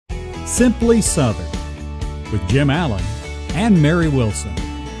Simply Southern with Jim Allen and Mary Wilson.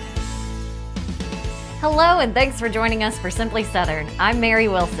 Hello, and thanks for joining us for Simply Southern. I'm Mary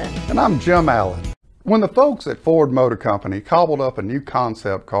Wilson. And I'm Jim Allen. When the folks at Ford Motor Company cobbled up a new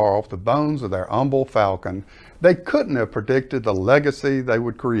concept car off the bones of their humble Falcon, they couldn't have predicted the legacy they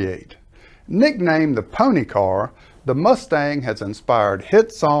would create. Nicknamed the Pony Car, the Mustang has inspired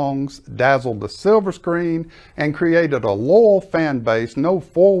hit songs, dazzled the silver screen, and created a loyal fan base no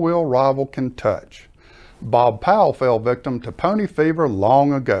four-wheel rival can touch. Bob Powell fell victim to pony fever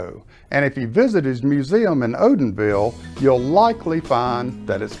long ago, and if you visit his museum in Odenville, you'll likely find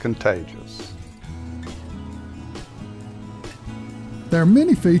that it's contagious. There are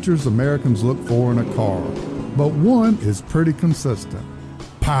many features Americans look for in a car, but one is pretty consistent: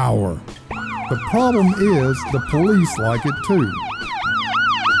 power. The problem is the police like it too.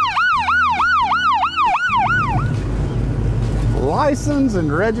 License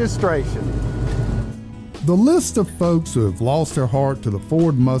and registration. The list of folks who have lost their heart to the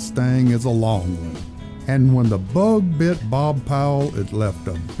Ford Mustang is a long one, and when the bug bit Bob Powell, it left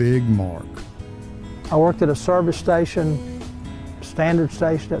a big mark. I worked at a service station, standard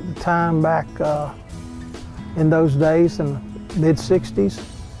station at the time, back in those days in the mid-60s.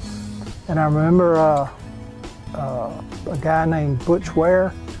 And I remember a guy named Butch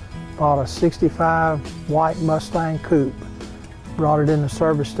Ware bought a 65 white Mustang coupe, brought it in the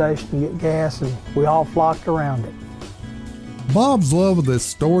service station to get gas, and we all flocked around it. Bob's love of this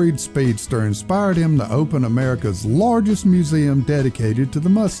storied speedster inspired him to open America's largest museum dedicated to the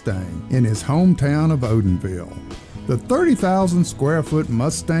Mustang in his hometown of Odenville. The 30,000 square foot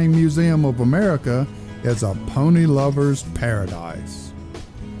Mustang Museum of America is a pony lover's paradise.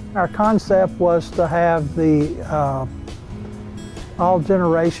 Our concept was to have the all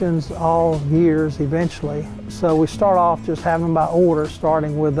generations, all years eventually. So we start off just having them by order,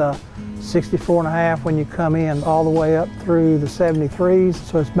 starting with a 64.5 when you come in, all the way up through the 73s.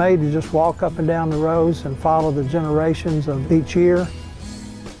 So it's made to just walk up and down the rows and follow the generations of each year.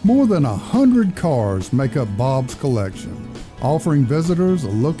 More than 100 cars make up Bob's collection, offering visitors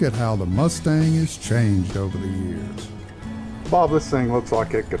a look at how the Mustang has changed over the years. Bob, this thing looks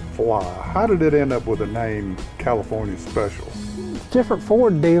like it could fly. How did it end up with the name California Special? Different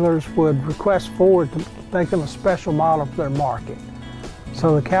Ford dealers would request Ford to make them a special model for their market.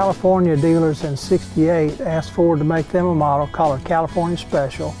 So the California dealers in '68 asked Ford to make them a model called a California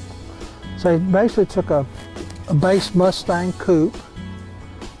Special. So they basically took a base Mustang coupe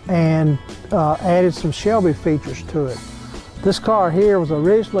and added some Shelby features to it. This car here was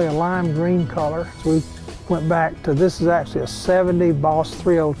originally a lime green color, so we went back to, this is actually a 70 Boss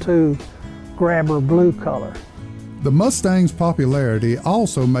 302 Grabber blue color. The Mustang's popularity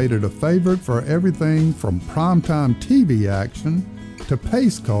also made it a favorite for everything from primetime TV action to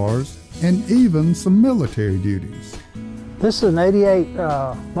pace cars and even some military duties. This is an '88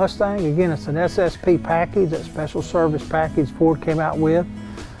 Mustang. Again, it's an SSP package, that special service package Ford came out with.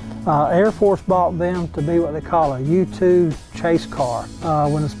 Air Force bought them to be what they call a U-2 chase car.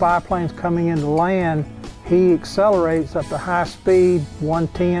 When the spy plane's coming into land, he accelerates up to high speed,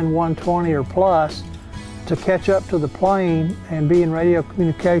 110, 120 or plus, to catch up to the plane and be in radio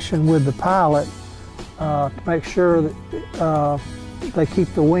communication with the pilot to make sure that they keep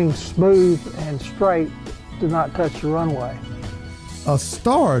the wings smooth and straight, do not touch the runway. A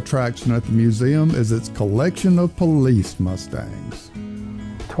star attraction at the museum is its collection of police Mustangs.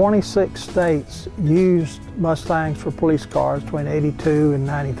 26 states used Mustangs for police cars between '82 and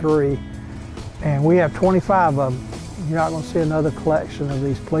 '93. And we have 25 of them. You're not going to see another collection of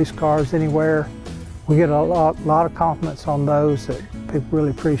these police cars anywhere. We get a lot of compliments on those that people really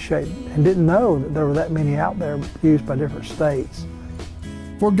appreciate and didn't know that there were that many out there used by different states.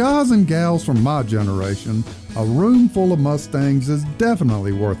 For guys and gals from my generation, a room full of Mustangs is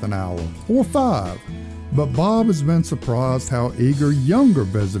definitely worth an hour or 5. But Bob has been surprised how eager younger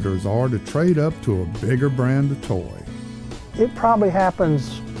visitors are to trade up to a bigger brand of toy. It probably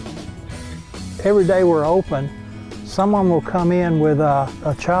happens every day we're open. Someone will come in with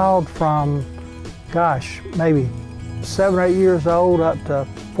a child from, gosh, maybe 7 or 8 years old up to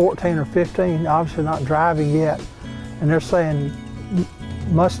 14 or 15, obviously not driving yet, and they're saying,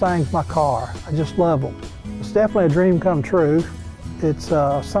 Mustang's my car, I just love them. It's definitely a dream come true. It's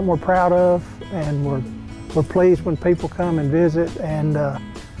something we're proud of, and we're pleased when people come and visit and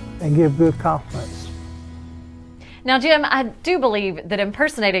give good compliments. Now, Jim, I do believe that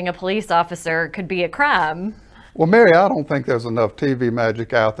impersonating a police officer could be a crime. Well, Mary, I don't think there's enough TV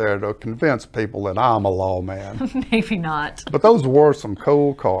magic out there to convince people that I'm a lawman. Maybe not. But those were some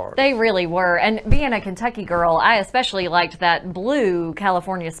cool cars. They really were. And being a Kentucky girl, I especially liked that blue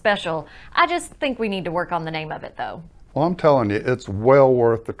California Special. I just think we need to work on the name of it, though. Well, I'm telling you, it's well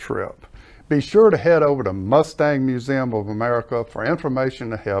worth the trip. Be sure to head over to Mustang Museum of America for information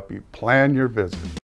to help you plan your visit.